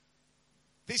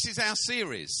This is our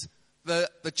series. The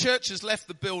church has left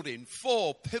the building.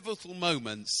 4 pivotal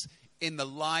moments in the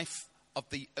life of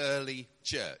the early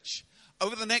church.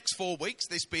 Over the next 4 weeks,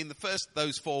 this being the first of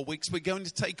those 4 weeks, we're going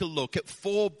to take a look at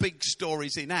 4 big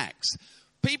stories in Acts.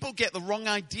 People get the wrong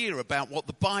idea about what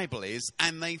the Bible is,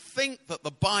 and they think that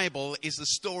the Bible is a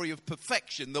story of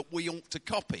perfection that we ought to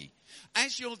copy.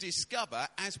 As you'll discover,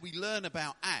 as we learn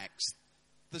about Acts,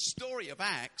 the story of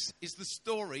Acts is the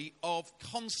story of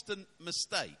constant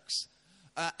mistakes.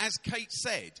 As Kate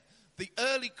said, the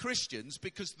early Christians,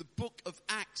 because the book of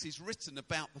Acts is written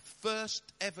about the first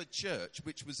ever church,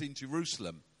 which was in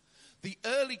Jerusalem, the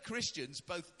early Christians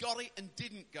both got it and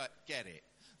didn't get it.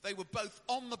 They were both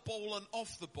on the ball and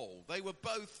off the ball. They were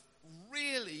both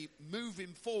really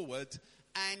moving forward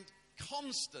and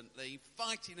constantly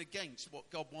fighting against what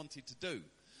God wanted to do.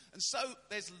 And so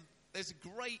there's a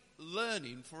great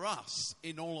learning for us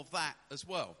in all of that as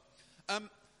well.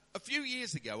 A few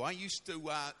years ago, I used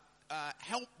to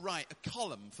help write a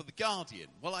column for The Guardian.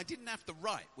 Well, I didn't have to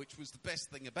write, which was the best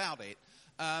thing about it.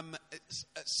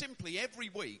 Simply every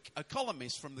week, a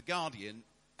columnist from The Guardian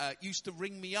used to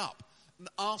ring me up and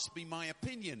ask me my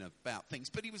opinion about things.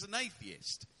 But he was an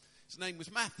atheist. His name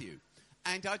was Matthew.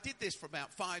 And I did this for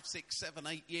about 5, 6, 7,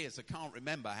 8 years. I can't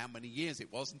remember how many years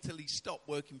it was until he stopped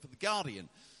working for The Guardian.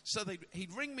 So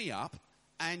he'd ring me up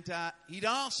and he'd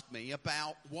ask me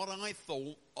about what I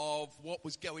thought of what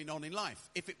was going on in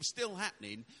life. If it was still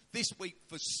happening, this week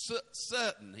for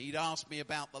certain, he'd ask me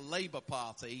about the Labour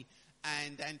Party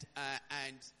and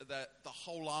the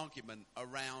whole argument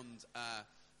around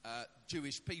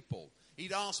Jewish people.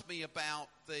 He'd ask me about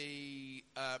the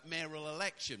mayoral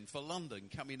election for London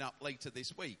coming up later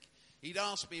this week. He'd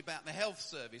ask me about the health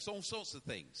service, all sorts of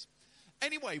things.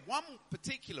 Anyway, one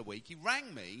particular week, he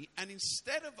rang me, and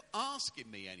instead of asking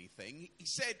me anything, he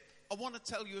said, I want to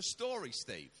tell you a story,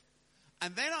 Steve.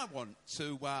 And then I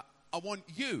want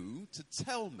you to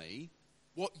tell me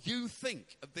what you think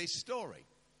of this story.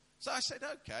 So I said,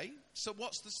 okay, so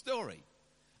what's the story?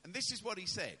 And this is what he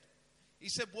said. He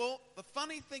said, well, the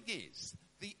funny thing is,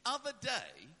 the other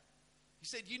day, he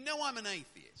said, you know I'm an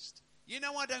atheist. You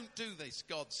know I don't do this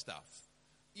God stuff.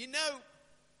 You know,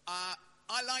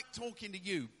 I like talking to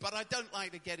you, but I don't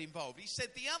like to get involved. He said,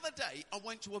 the other day, I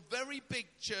went to a very big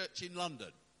church in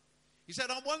London. He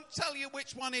said, I won't tell you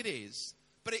which one it is,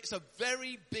 but it's a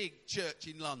very big church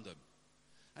in London.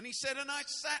 And he said, and I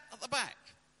sat at the back.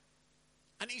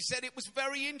 And he said, it was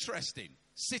very interesting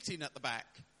sitting at the back.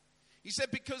 He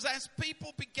said, because as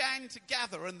people began to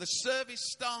gather and the service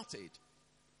started,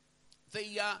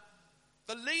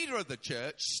 the leader of the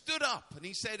church stood up and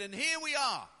he said, and here we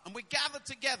are, and we gathered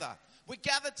together. We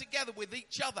gathered together with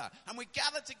each other, and we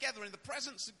gathered together in the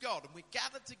presence of God, and we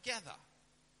gathered together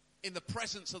in the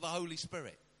presence of the Holy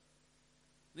Spirit.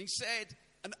 And he said,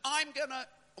 and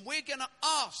we're gonna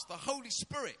ask the Holy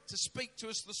Spirit to speak to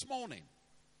us this morning.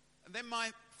 And then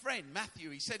my friend Matthew,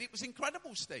 he said, it was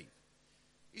incredible, Steve.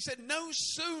 He said, no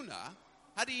sooner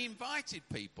had he invited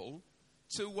people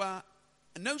to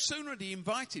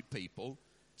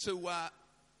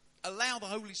allow the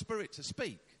Holy Spirit to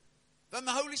speak, then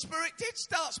the Holy Spirit did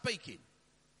start speaking.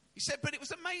 He said, but it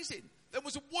was amazing. There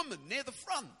was a woman near the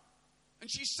front, and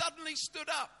she suddenly stood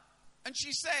up, and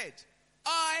she said,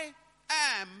 I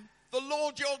am the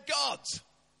Lord your God.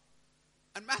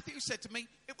 And Matthew said to me,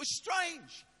 it was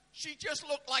strange. She just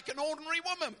looked like an ordinary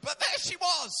woman, but there she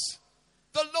was.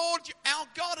 The Lord, our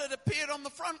God, had appeared on the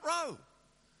front row.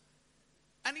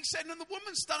 And he said, and the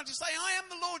woman started to say, I am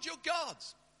the Lord your God,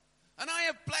 and I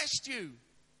have blessed you.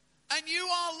 And you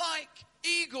are like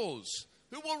eagles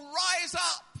who will rise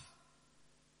up.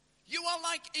 You are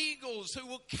like eagles who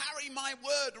will carry my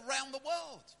word around the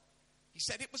world. He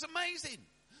said it was amazing.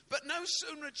 But no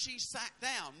sooner had she sat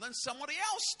down than somebody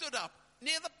else stood up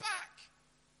near the back.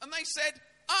 And they said,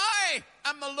 I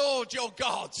am the Lord your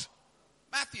God.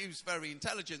 Matthew's very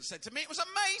intelligent, said to me, it was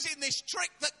amazing this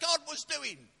trick that God was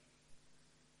doing.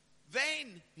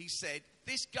 Then, he said,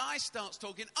 this guy starts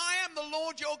talking, I am the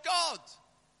Lord your God.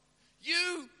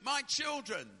 You, my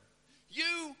children,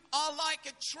 you are like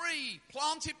a tree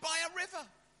planted by a river.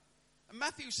 And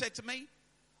Matthew said to me,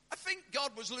 I think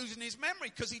God was losing his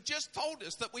memory because he just told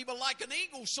us that we were like an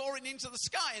eagle soaring into the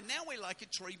sky, and now we're like a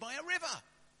tree by a river.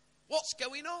 What's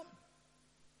going on?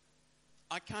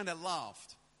 I kind of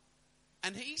laughed.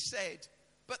 And he said,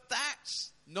 but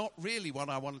that's not really what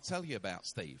I want to tell you about,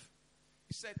 Steve.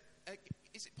 He said,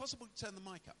 is it possible to turn the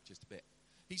mic up just a bit?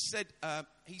 He said,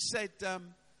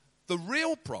 the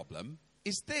real problem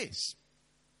is this.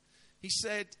 He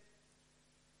said,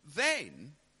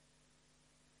 then,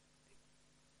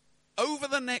 over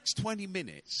the next 20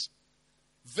 minutes,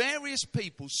 various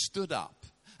people stood up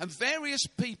and various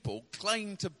people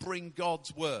claimed to bring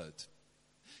God's word.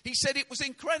 He said it was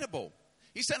incredible.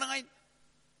 He said, I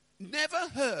never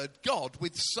heard God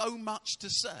with so much to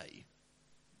say.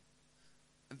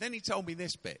 And then he told me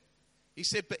this bit. He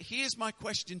said, but here's my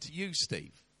question to you,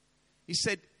 Steve. He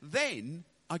said, then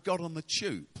I got on the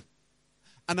tube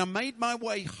and I made my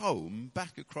way home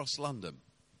back across London.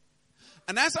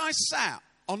 And as I sat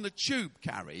on the tube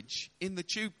carriage,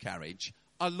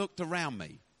 I looked around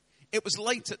me. It was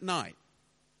late at night.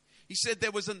 He said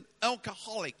there was an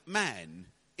alcoholic man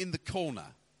in the corner,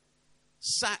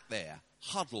 sat there,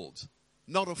 huddled,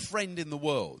 not a friend in the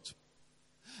world.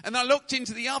 And I looked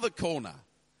into the other corner,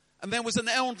 and there was an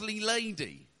elderly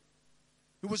lady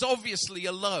who was obviously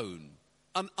alone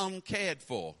and uncared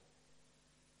for.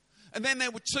 And then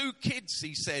there were two kids,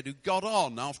 he said, who got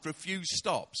on after a few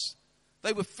stops.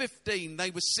 They were 15,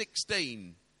 they were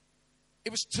 16.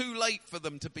 It was too late for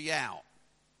them to be out.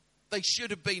 They should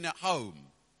have been at home.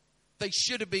 They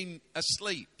should have been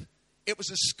asleep. It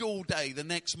was a school day the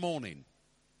next morning.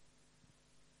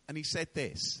 And he said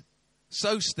this,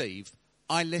 so Steve,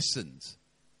 I listened.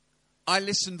 I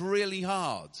listened really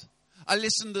hard. I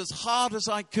listened as hard as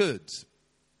I could.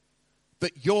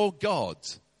 But your God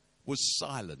was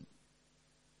silent.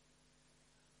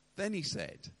 Then he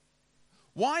said,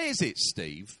 why is it,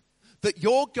 Steve, that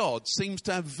your God seems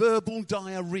to have verbal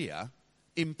diarrhea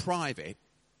in private,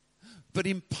 but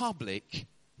in public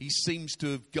he seems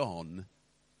to have gone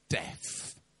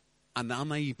deaf and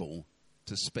unable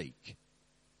to speak?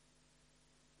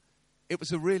 It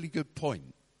was a really good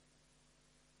point.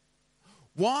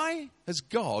 Why has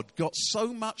God got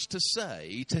so much to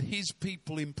say to his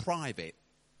people in private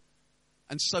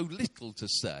and so little to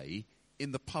say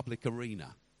in the public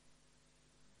arena?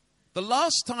 The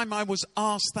last time I was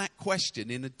asked that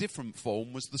question in a different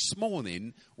form was this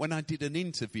morning when I did an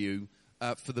interview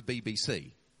for the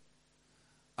BBC.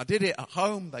 I did it at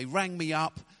home, they rang me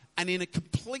up, and in a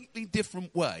completely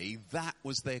different way, that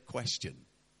was their question.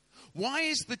 Why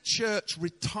is the church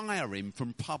retiring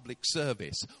from public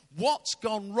service? What's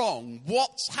gone wrong?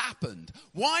 What's happened?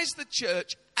 Why is the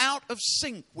church out of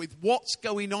sync with what's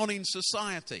going on in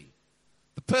society?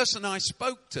 The person I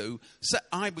spoke to,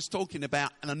 I was talking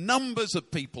about the numbers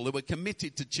of people who were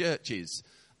committed to churches,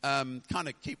 kind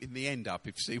of keeping the end up,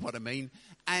 if you see what I mean.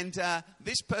 And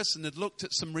this person had looked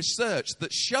at some research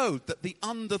that showed that the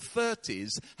under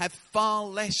 30s have far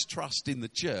less trust in the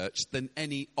church than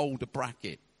any older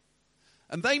bracket.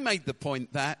 And they made the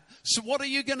point that, so what are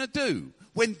you going to do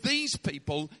when these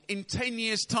people in 10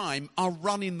 years' time are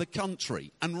running the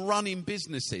country and running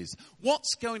businesses?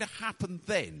 What's going to happen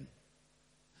then?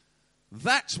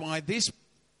 That's why this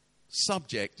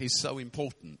subject is so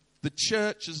important. The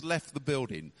church has left the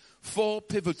building. 4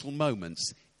 pivotal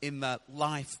moments in the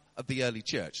life of the early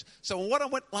church. So what I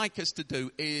would like us to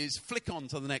do is flick on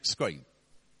to the next screen.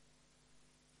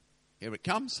 Here it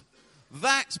comes.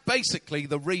 That's basically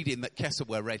the reading that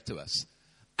Kesselware read to us.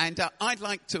 And I'd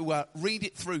like to read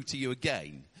it through to you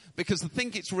again, because I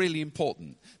think it's really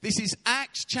important. This is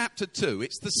Acts chapter 2.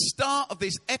 It's the start of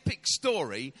this epic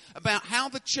story about how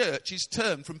the church is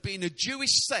turned from being a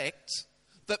Jewish sect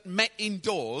that met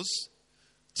indoors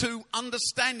to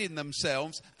understanding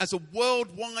themselves as a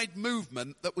worldwide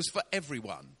movement that was for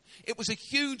everyone. It was a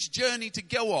huge journey to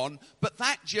go on, but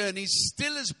that journey is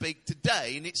still as big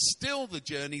today, and it's still the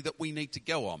journey that we need to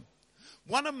go on.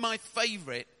 One of my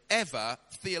favorite ever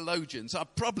theologians,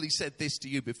 I've probably said this to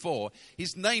you before,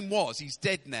 his name was, he's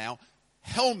dead now,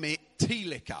 Helmut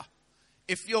Thielicke.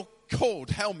 If you're called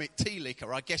Helmut Thielicke,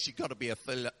 I guess you've got to be a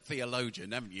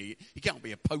theologian, haven't you? You can't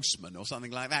be a postman or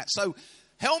something like that. So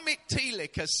Helmut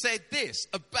Thielicke said this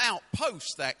about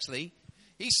post, actually.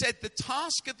 He said the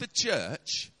task of the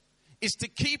church is to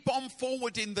keep on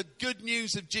forwarding the good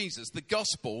news of Jesus, the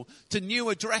gospel, to new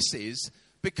addresses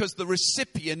because the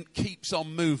recipient keeps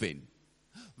on moving.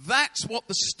 That's what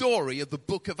the story of the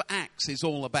book of Acts is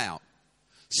all about.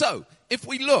 So, if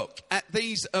we look at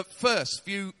these first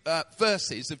few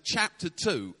verses of chapter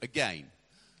 2 again.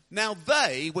 Now,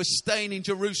 they were staying in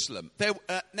Jerusalem. There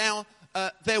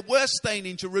were staying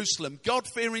in Jerusalem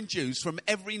God-fearing Jews from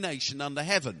every nation under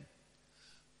heaven.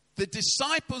 The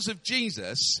disciples of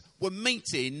Jesus were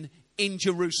meeting in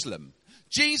Jerusalem.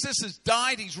 Jesus has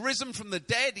died, he's risen from the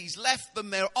dead, he's left them,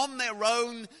 they're on their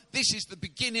own. This is the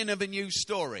beginning of a new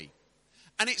story.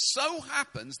 And it so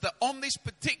happens that on this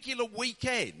particular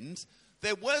weekend,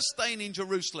 there were staying in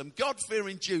Jerusalem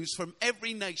God-fearing Jews from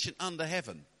every nation under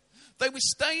heaven. They were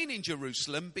staying in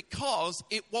Jerusalem because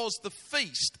it was the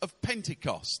feast of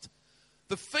Pentecost.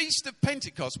 the Feast of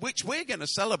Pentecost, which we're going to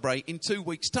celebrate in 2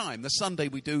 weeks' time, the Sunday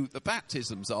we do the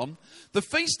baptisms on, the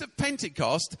Feast of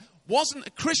Pentecost wasn't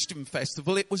a Christian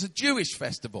festival, it was a Jewish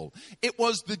festival. It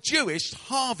was the Jewish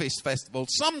harvest festival.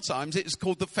 Sometimes it is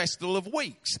called the Festival of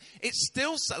Weeks. It's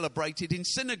still celebrated in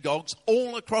synagogues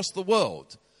all across the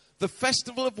world. The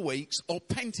Festival of Weeks, or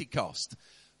Pentecost.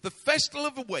 The Festival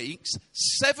of Weeks,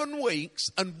 7 weeks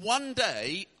and 1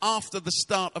 day after the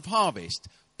start of harvest.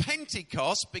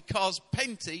 Pentecost, because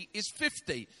Penti is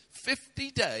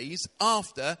 50 days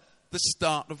after the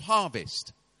start of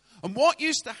harvest. And what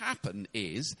used to happen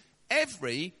is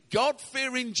every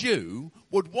God-fearing Jew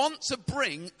would want to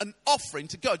bring an offering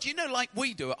to God. You know, like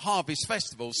we do at Harvest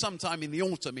Festival, sometime in the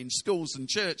autumn in schools and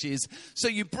churches. So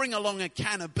you bring along a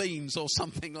can of beans or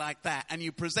something like that and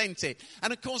you present it.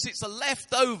 And of course, it's a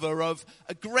leftover of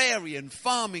agrarian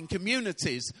farming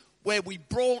communities where we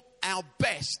brought our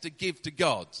best to give to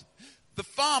God. The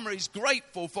farmer is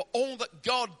grateful for all that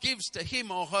God gives to him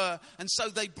or her, and so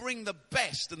they bring the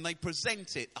best and they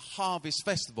present it, a harvest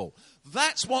festival.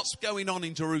 That's what's going on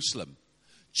in Jerusalem.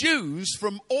 Jews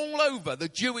from all over the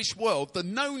Jewish world, the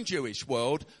known Jewish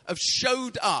world, have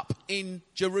showed up in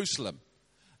Jerusalem.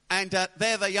 And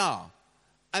there they are.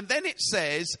 And then it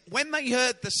says, when they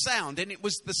heard the sound, and it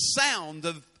was the sound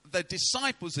of the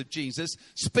disciples of Jesus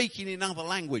speaking in other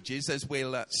languages, as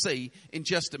we'll see in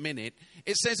just a minute.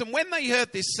 It says, and when they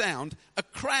heard this sound, a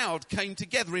crowd came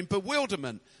together in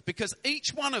bewilderment because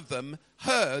each one of them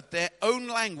heard their own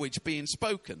language being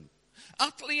spoken.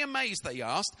 Utterly amazed, they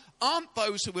asked, aren't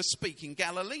those who are speaking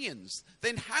Galileans?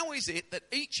 Then how is it that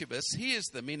each of us hears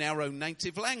them in our own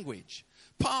native language?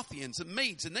 Parthians and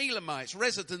Medes and Elamites,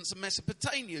 residents of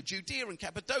Mesopotamia, Judea and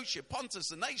Cappadocia,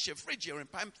 Pontus and Asia, Phrygia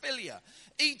and Pamphylia,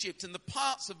 Egypt and the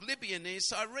parts of Libya near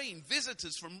Cyrene,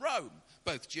 visitors from Rome,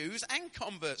 both Jews and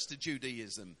converts to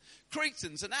Judaism,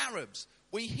 Cretans and Arabs.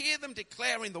 We hear them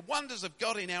declaring the wonders of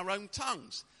God in our own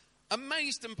tongues.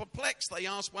 Amazed and perplexed, they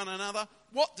asked one another,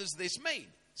 what does this mean?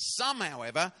 Some,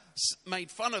 however,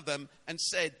 made fun of them and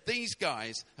said, these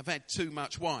guys have had too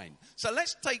much wine. So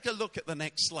let's take a look at the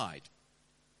next slide.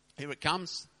 Here it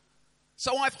comes.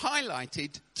 So I've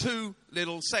highlighted 2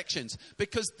 little sections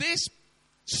because this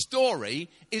story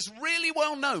is really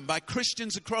well known by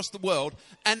Christians across the world,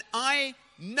 and I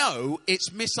know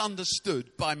it's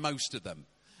misunderstood by most of them.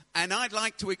 And I'd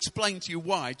like to explain to you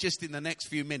why just in the next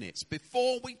few minutes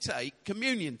before we take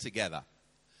communion together.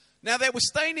 Now, they were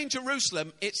staying in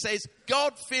Jerusalem. It says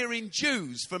God-fearing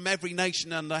Jews from every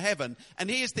nation under heaven. And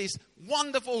here's this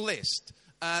wonderful list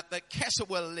that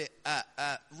Kesselwell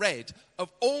read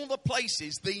of all the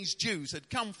places these Jews had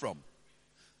come from.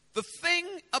 The thing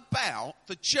about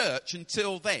the church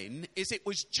until then is it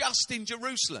was just in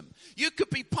Jerusalem. You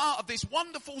could be part of this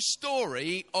wonderful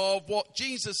story of what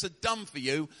Jesus had done for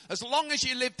you as long as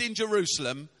you lived in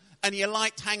Jerusalem and you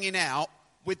liked hanging out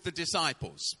with the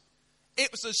disciples.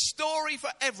 It was a story for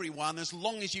everyone as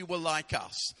long as you were like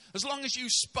us, as long as you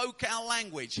spoke our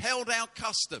language, held our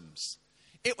customs.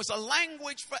 It was a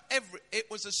language for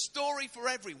it was a story for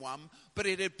everyone, but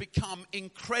it had become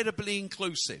incredibly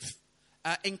inclusive.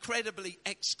 Incredibly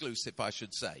exclusive, I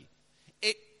should say.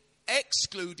 It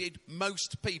excluded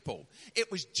most people.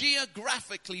 It was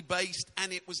geographically based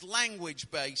and it was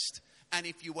language based. And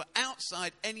if you were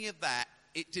outside any of that,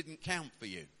 it didn't count for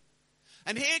you.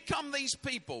 And here come these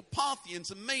people, Parthians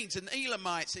and Medes and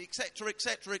Elamites, etc.,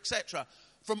 etc., etc.,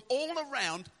 from all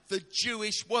around the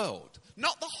Jewish world.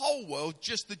 Not the whole world,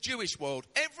 just the Jewish world.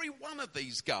 Every one of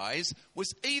these guys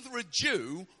was either a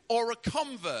Jew or a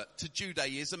convert to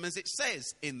Judaism, as it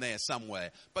says in there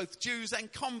somewhere. Both Jews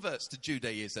and converts to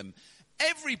Judaism.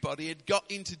 Everybody had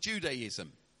got into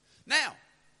Judaism. Now,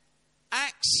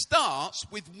 Acts starts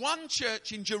with one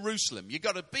church in Jerusalem. You've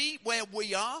got to be where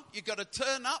we are. You've got to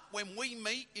turn up when we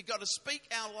meet. You've got to speak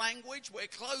our language. Wear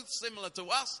clothes similar to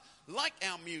us, like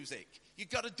our music. You've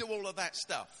got to do all of that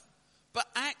stuff. But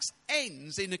Acts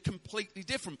ends in a completely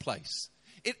different place.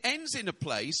 It ends in a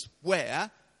place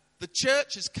where the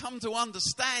church has come to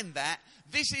understand that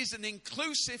this is an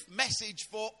inclusive message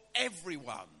for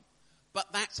everyone. But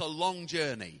that's a long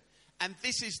journey. And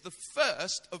this is the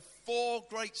first of 4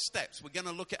 great steps. We're going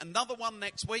to look at another one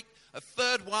next week, a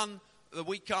third one the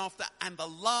week after, and the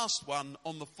last one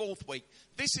on the 4th week.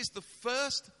 This is the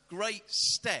first great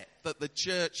step that the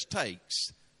church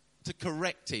takes to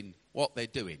correcting what they're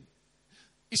doing.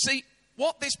 You see,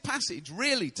 what this passage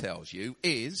really tells you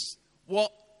is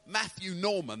what Matthew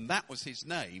Norman, that was his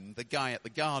name, the guy at The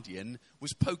Guardian,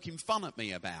 was poking fun at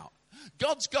me about.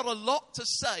 God's got a lot to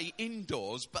say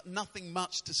indoors, but nothing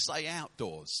much to say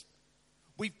outdoors.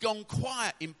 We've gone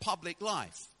quiet in public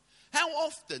life. How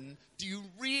often do you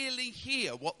really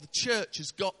hear what the church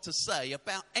has got to say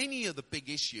about any of the big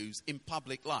issues in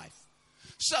public life?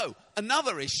 So,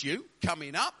 another issue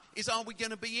coming up is, are we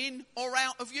going to be in or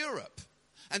out of Europe?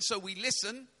 And so we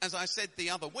listen, as I said the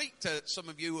other week to some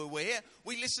of you who were here,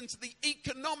 we listen to the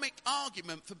economic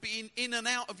argument for being in and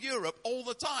out of Europe all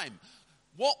the time.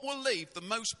 What will leave the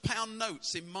most pound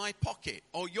notes in my pocket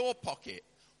or your pocket?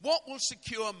 What will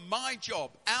secure my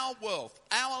job, our wealth,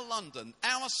 our London,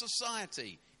 our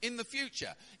society in the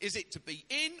future? Is it to be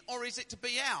in or is it to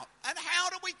be out? And how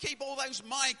do we keep all those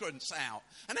migrants out?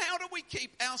 And how do we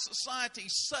keep our society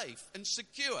safe and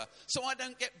secure so I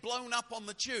don't get blown up on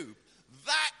the tube?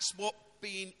 That's what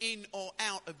being in or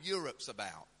out of Europe's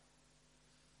about.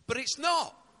 But it's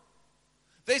not.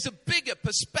 There's a bigger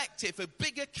perspective, a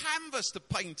bigger canvas to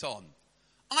paint on.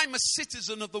 I'm a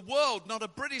citizen of the world, not a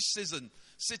British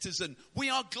citizen. We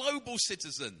are global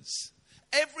citizens.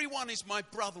 Everyone is my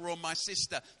brother or my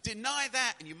sister. Deny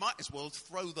that and you might as well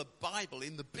throw the Bible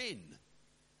in the bin.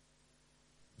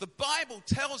 The Bible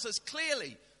tells us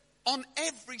clearly on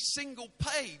every single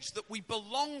page that we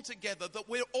belong together, that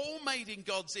we're all made in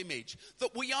God's image,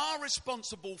 that we are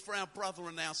responsible for our brother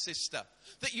and our sister,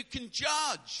 that you can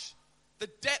judge the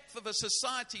depth of a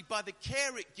society by the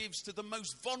care it gives to the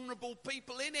most vulnerable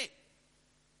people in it.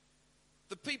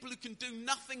 The people who can do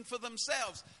nothing for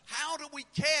themselves. How do we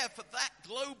care for that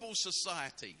global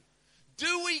society?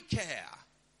 Do we care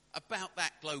about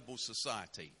that global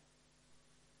society?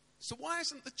 So why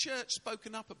hasn't the church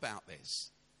spoken up about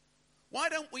this? Why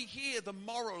don't we hear the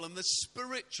moral and the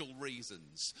spiritual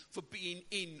reasons for being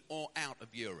in or out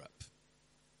of Europe?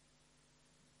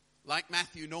 Like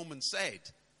Matthew Norman said,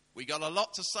 we got a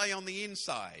lot to say on the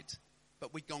inside,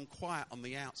 but we've gone quiet on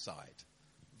the outside.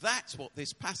 That's what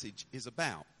this passage is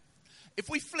about. If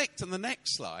we flick to the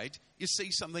next slide, you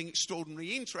see something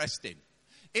extraordinarily interesting.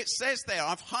 It says there,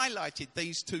 I've highlighted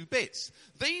these two bits.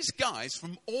 These guys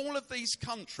from all of these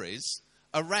countries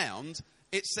around,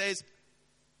 it says,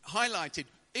 highlighted,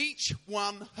 each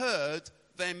one heard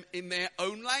them in their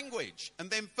own language. And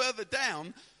then further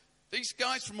down, these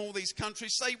guys from all these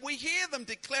countries say, we hear them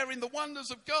declaring the wonders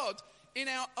of God in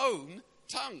our own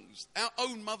tongues, our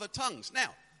own mother tongues. Now,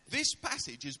 this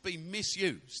passage has been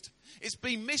misused. It's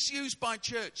been misused by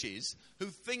churches who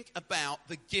think about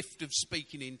the gift of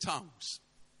speaking in tongues.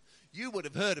 You would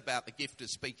have heard about the gift of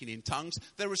speaking in tongues.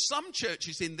 There are some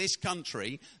churches in this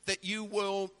country that you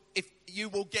will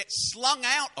get slung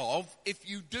out of if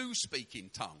you do speak in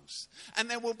tongues. And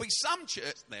there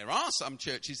are some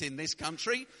churches in this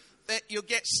country that you'll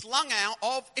get slung out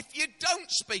of if you don't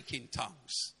speak in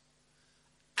tongues.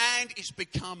 And it's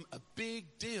become a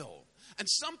big deal. And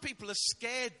some people are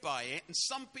scared by it, and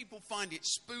some people find it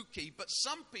spooky, but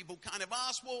some people kind of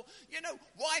ask, well,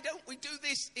 why don't we do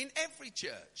this in every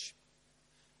church?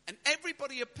 And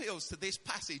everybody appeals to this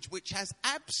passage, which has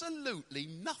absolutely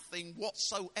nothing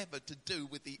whatsoever to do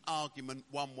with the argument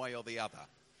one way or the other.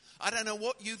 I don't know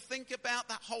what you think about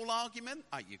that whole argument.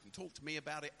 You can talk to me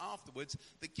about it afterwards.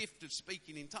 The gift of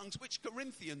speaking in tongues, which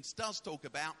Corinthians does talk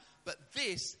about, but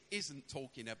this isn't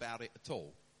talking about it at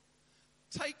all.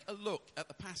 Take a look at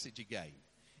the passage again.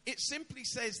 It simply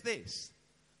says this,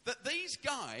 that these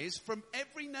guys from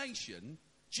every nation,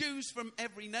 Jews from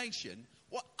every nation,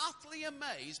 were utterly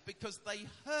amazed because they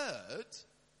heard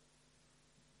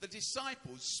the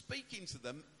disciples speaking to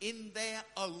them in their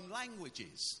own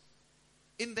languages.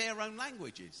 In their own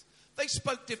languages. They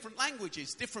spoke different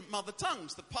languages, different mother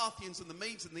tongues. The Parthians and the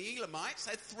Medes and the Elamites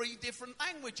had 3 different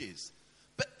languages.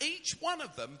 But each one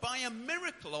of them, by a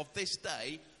miracle of this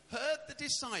day, heard the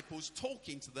disciples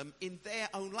talking to them in their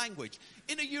own language.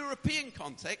 In a European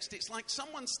context, it's like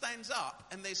someone stands up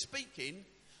and they're speaking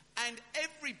and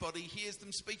everybody hears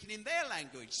them speaking in their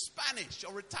language, Spanish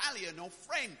or Italian or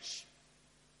French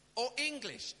or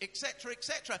English, etc.,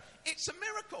 etc. It's a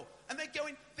miracle. And they're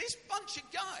going, this bunch of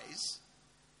guys,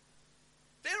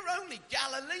 they're only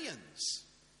Galileans.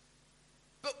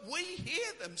 But we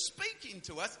hear them speaking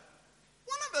to us.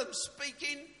 One of them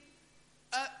speaking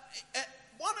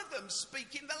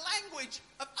the language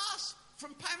of us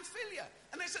from Pamphylia.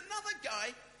 And there's another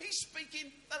guy, he's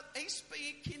speaking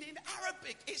in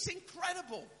Arabic. It's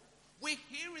incredible. We're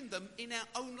hearing them in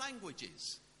our own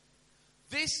languages.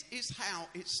 This is how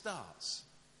it starts.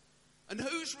 And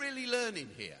who's really learning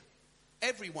here?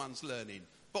 Everyone's learning.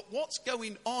 But what's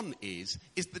going on is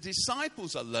the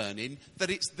disciples are learning that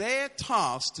it's their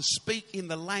task to speak in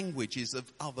the languages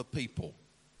of other people.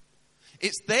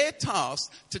 It's their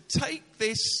task to take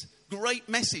this great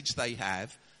message they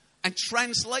have and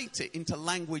translate it into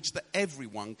language that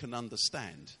everyone can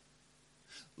understand.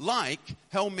 Like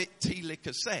Helmut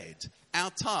Thielicke said,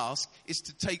 our task is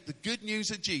to take the good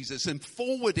news of Jesus and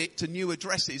forward it to new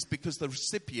addresses because the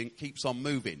recipient keeps on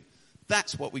moving.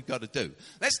 That's what we've got to do.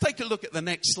 Let's take a look at the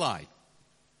next slide.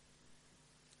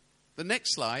 The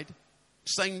next slide,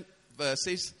 same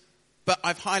verses, but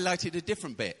I've highlighted a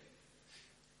different bit.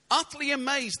 Utterly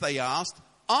amazed, they asked,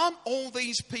 aren't all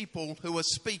these people who are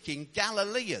speaking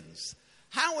Galileans?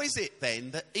 How is it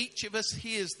then that each of us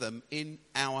hears them in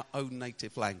our own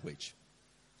native language?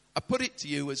 I put it to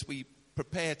you as we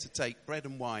prepare to take bread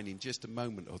and wine in just a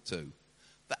moment or two,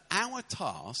 that our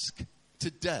task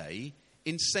today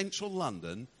in central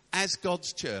London as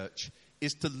God's church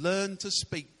is to learn to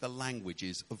speak the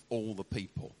languages of all the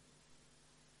people.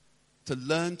 To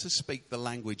learn to speak the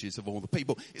languages of all the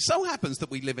people. It so happens that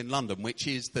we live in London, which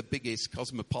is the biggest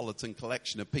cosmopolitan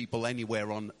collection of people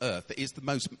anywhere on earth. It is the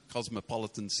most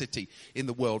cosmopolitan city in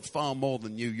the world, far more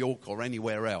than New York or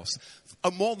anywhere else.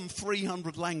 More than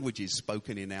 300 languages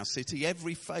spoken in our city,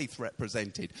 every faith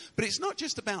represented. But it's not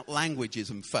just about languages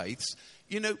and faiths.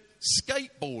 You know,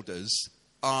 skateboarders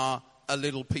are a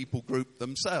little people group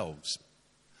themselves.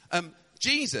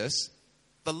 Jesus,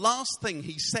 the last thing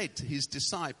he said to his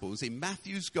disciples in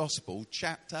Matthew's Gospel,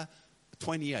 chapter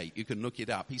 28, you can look it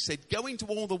up. He said, go into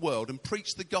all the world and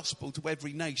preach the gospel to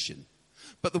every nation.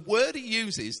 But the word he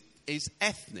uses is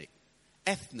ethnic.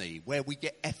 Ethne, where we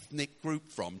get ethnic group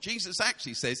from. Jesus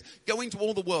actually says, go into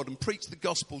all the world and preach the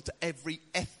gospel to every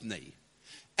ethne.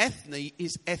 Ethne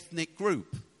is ethnic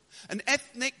group. An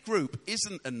ethnic group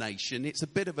isn't a nation, it's a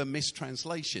bit of a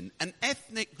mistranslation. An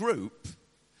ethnic group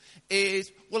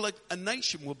is, well, a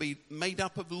nation will be made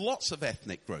up of lots of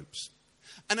ethnic groups.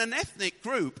 And an ethnic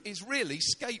group is really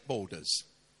skateboarders.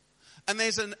 And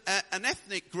there's an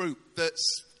ethnic group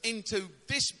that's into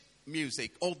this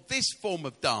music or this form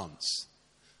of dance.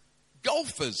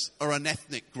 Golfers are an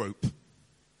ethnic group.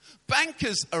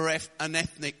 Bankers are an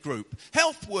ethnic group.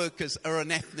 Health workers are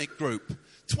an ethnic group.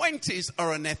 20s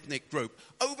are an ethnic group.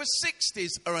 Over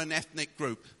 60s are an ethnic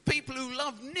group. People who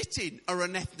love knitting are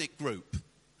an ethnic group.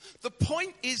 The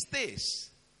point is this,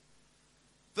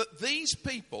 that these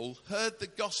people heard the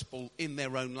gospel in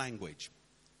their own language.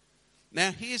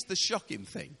 Now, here's the shocking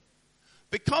thing.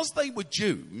 Because they were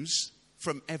Jews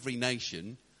from every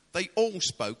nation, they all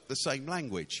spoke the same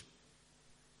language.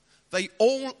 They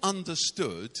all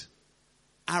understood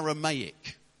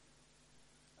Aramaic,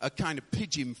 a kind of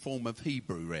pidgin form of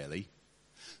Hebrew, really.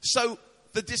 So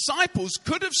the disciples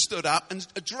could have stood up and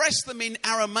addressed them in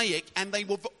Aramaic and they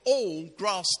would have all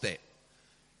grasped it.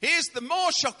 Here's the more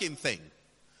shocking thing.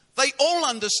 They all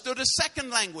understood a second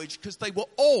language because they were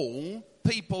all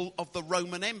people of the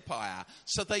Roman Empire.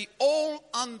 So they all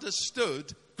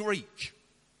understood Greek.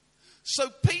 So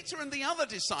Peter and the other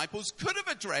disciples could have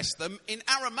addressed them in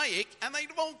Aramaic and they'd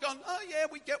have all gone, oh yeah,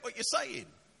 we get what you're saying.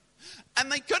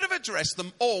 And they could have addressed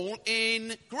them all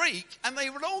in Greek and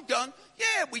they would all gone,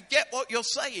 yeah, we get what you're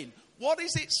saying. What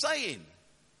is it saying?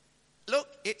 Look,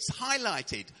 it's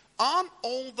highlighted. Aren't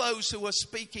all those who are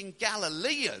speaking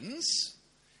Galileans?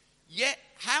 Yet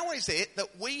how is it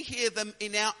that we hear them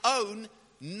in our own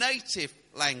native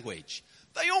language?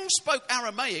 They all spoke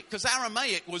Aramaic because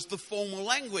Aramaic was the formal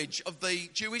language of the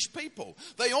Jewish people.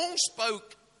 They all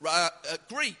spoke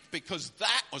Greek because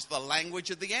that was the language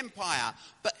of the empire.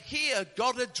 But here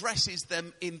God addresses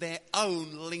them in their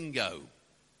own lingo.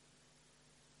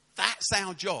 That's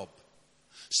our job.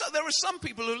 So there are some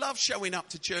people who love showing up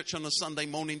to church on a Sunday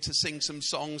morning to sing some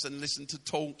songs and listen to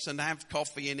talks and have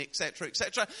coffee and etc.,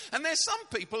 etc. And there's some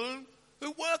people who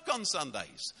work on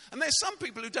Sundays. And there's some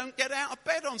people who don't get out of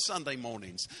bed on Sunday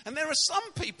mornings. And there are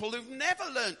some people who've never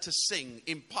learnt to sing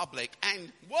in public.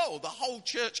 And, whoa, the whole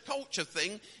church culture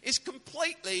thing is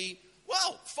completely,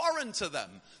 well, foreign to them.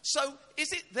 So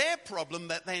is it their problem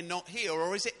that they're not here?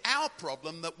 Or is it our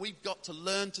problem that we've got to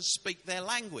learn to speak their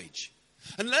language?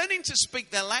 And learning to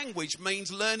speak their language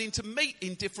means learning to meet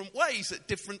in different ways at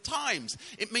different times.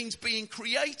 It means being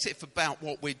creative about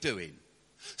what we're doing.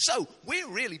 So we're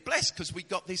really blessed because we've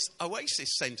got this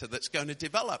Oasis Centre that's going to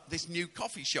develop, this new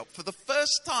coffee shop for the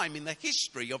first time in the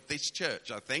history of this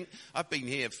church, I think. I've been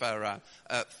here for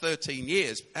 13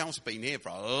 years. Al's been here for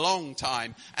a long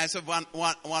time, as have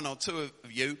one or two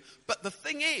of you. But the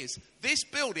thing is, this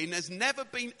building has never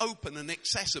been open and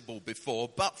accessible before,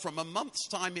 but from a month's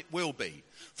time it will be.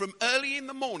 From early in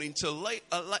the morning till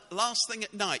last thing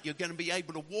at night, you're going to be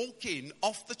able to walk in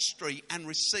off the street and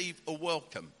receive a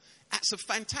welcome. That's a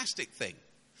fantastic thing.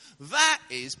 That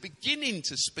is beginning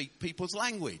to speak people's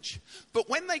language. But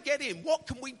when they get in, what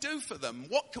can we do for them?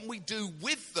 What can we do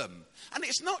with them? And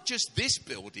it's not just this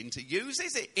building to use,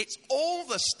 is it? It's all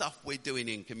the stuff we're doing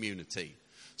in community.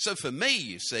 So for me,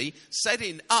 you see,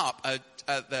 setting up the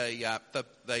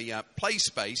play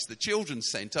space, the children's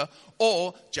centre,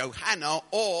 or Johanna,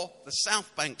 or the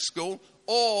South Bank School,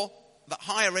 or the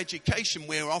higher education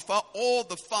we offer, or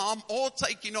the farm, or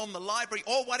taking on the library,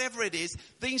 or whatever it is,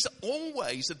 these are all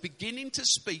ways of beginning to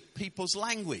speak people's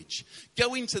language.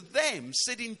 Going to them,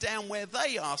 sitting down where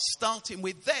they are, starting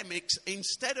with them,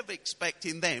 instead of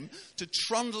expecting them to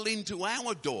trundle into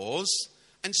our doors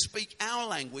and speak our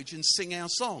language and sing our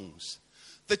songs.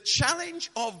 The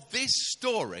challenge of this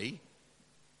story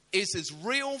is as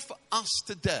real for us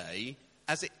today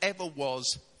as it ever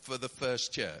was for the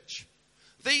first church.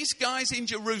 These guys in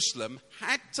Jerusalem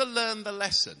had to learn the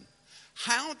lesson.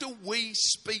 How do we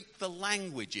speak the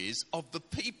languages of the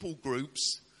people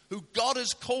groups who God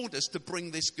has called us to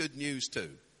bring this good news to?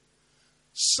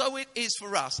 So it is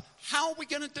for us. How are we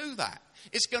going to do that?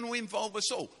 It's going to involve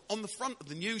us all. On the front of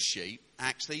the news sheet,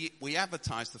 actually, we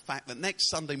advertise the fact that next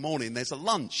Sunday morning there's a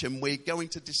lunch and we're going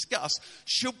to discuss,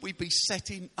 should we be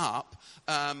setting up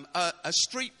a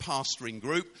street pastoring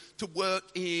group to work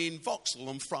in Vauxhall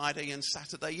on Friday and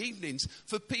Saturday evenings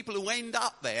for people who end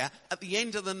up there at the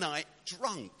end of the night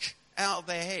drunk, out of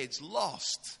their heads,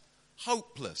 lost,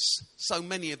 hopeless, so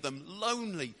many of them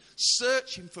lonely,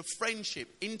 searching for friendship,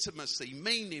 intimacy,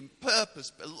 meaning, purpose,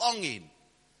 belonging.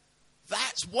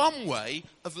 That's one way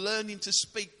of learning to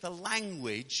speak the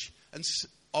language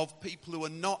of people who are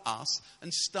not us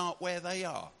and start where they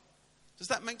are. Does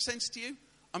that make sense to you?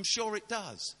 I'm sure it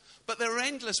does. But there are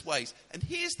endless ways. And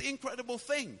here's the incredible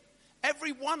thing.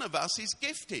 Every one of us is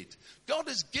gifted. God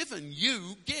has given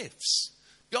you gifts.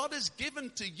 God has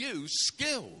given to you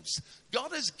skills.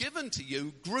 God has given to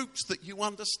you groups that you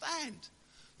understand.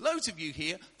 Loads of you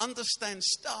here understand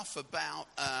stuff about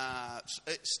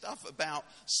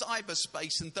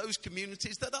cyberspace and those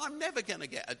communities that I'm never going to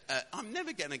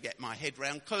get my head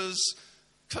around because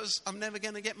I'm never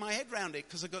going to get my head around it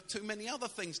because I've got too many other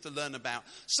things to learn about.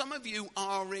 Some of you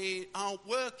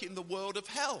work in the world of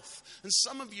health, and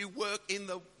some of you work in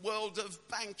the world of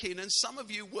banking, and some of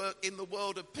you work in the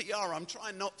world of PR. I'm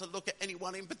trying not to look at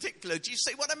anyone in particular. Do you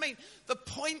see what I mean? The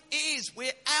point is we're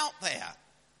out there.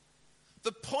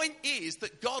 The point is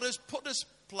that God has put us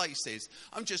places.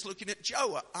 I'm just looking at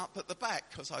Joe up at the back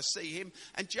because I see him.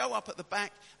 And Joe up at the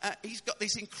back, he's got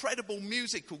this incredible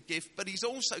musical gift, but he's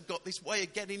also got this way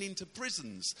of getting into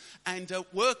prisons and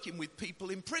working with people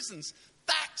in prisons.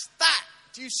 That's that.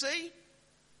 Do you see?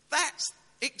 That's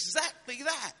exactly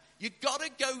that. You've got to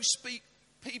go speak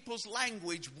people's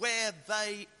language where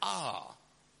they are.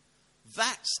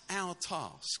 That's our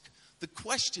task. The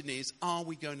question is, are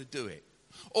we going to do it?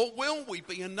 Or will we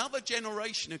be another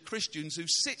generation of Christians who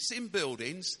sits in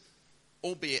buildings,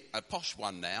 albeit a posh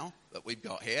one now that we've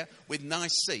got here, with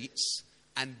nice seats,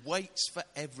 and waits for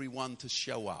everyone to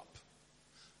show up?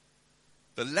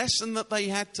 The lesson that they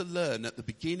had to learn at the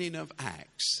beginning of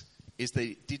Acts is that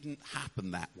it didn't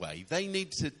happen that way. They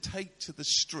needed to take to the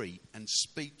street and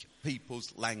speak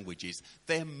people's languages,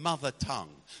 their mother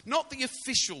tongue. Not the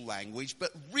official language,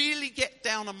 but really get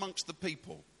down amongst the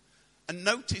people. And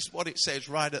notice what it says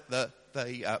right at the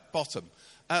bottom.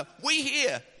 We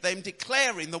hear them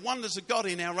declaring the wonders of God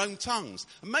in our own tongues.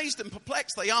 Amazed and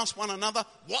perplexed, they ask one another,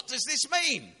 what does this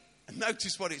mean? And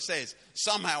notice what it says.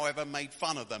 Some, however, made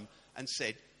fun of them and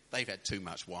said, they've had too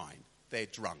much wine. They're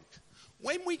drunk.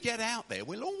 When we get out there,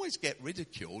 we'll always get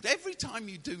ridiculed. Every time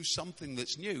you do something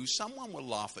that's new, someone will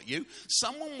laugh at you.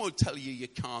 Someone will tell you you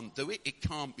can't do it. It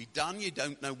can't be done. You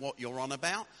don't know what you're on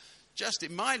about. Just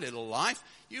in my little life,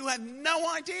 you have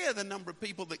no idea the number of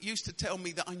people that used to tell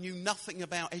me that I knew nothing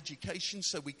about education,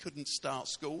 so we couldn't start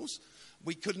schools.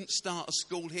 We couldn't start a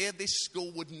school here. This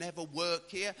school would never work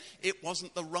here. It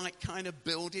wasn't the right kind of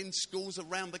building. Schools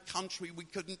around the country we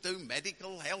couldn't do.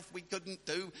 Medical health we couldn't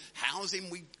do. Housing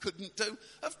we couldn't do.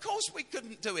 Of course we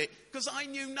couldn't do it because I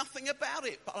knew nothing about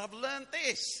it. But I've learned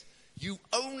this. You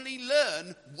only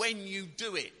learn when you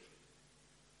do it.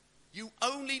 You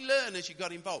only learn as you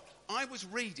got involved. I was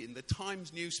reading the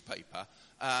Times newspaper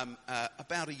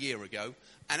about a year ago,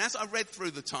 and as I read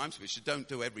through the Times, which I don't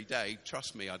do every day,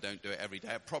 trust me, I don't do it every day,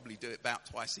 I probably do it about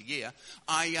twice a year,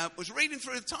 I was reading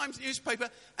through the Times newspaper,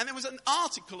 and there was an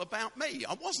article about me.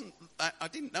 I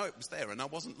didn't know it was there, and I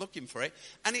wasn't looking for it,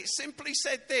 and it simply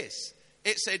said this.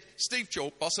 It said, Steve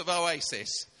Chalk, boss of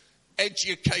Oasis,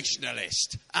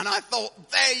 educationalist. And I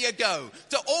thought, there you go.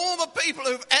 To all the people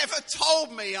who've ever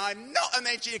told me I'm not an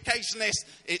educationalist,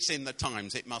 it's in the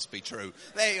Times. It must be true.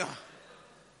 There you are.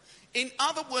 In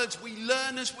other words, we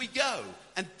learn as we go.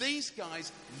 And these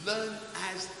guys learn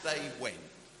as they went.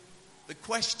 The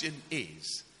question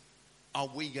is, are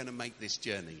we going to make this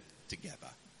journey together?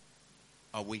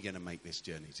 are we going to make this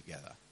journey together?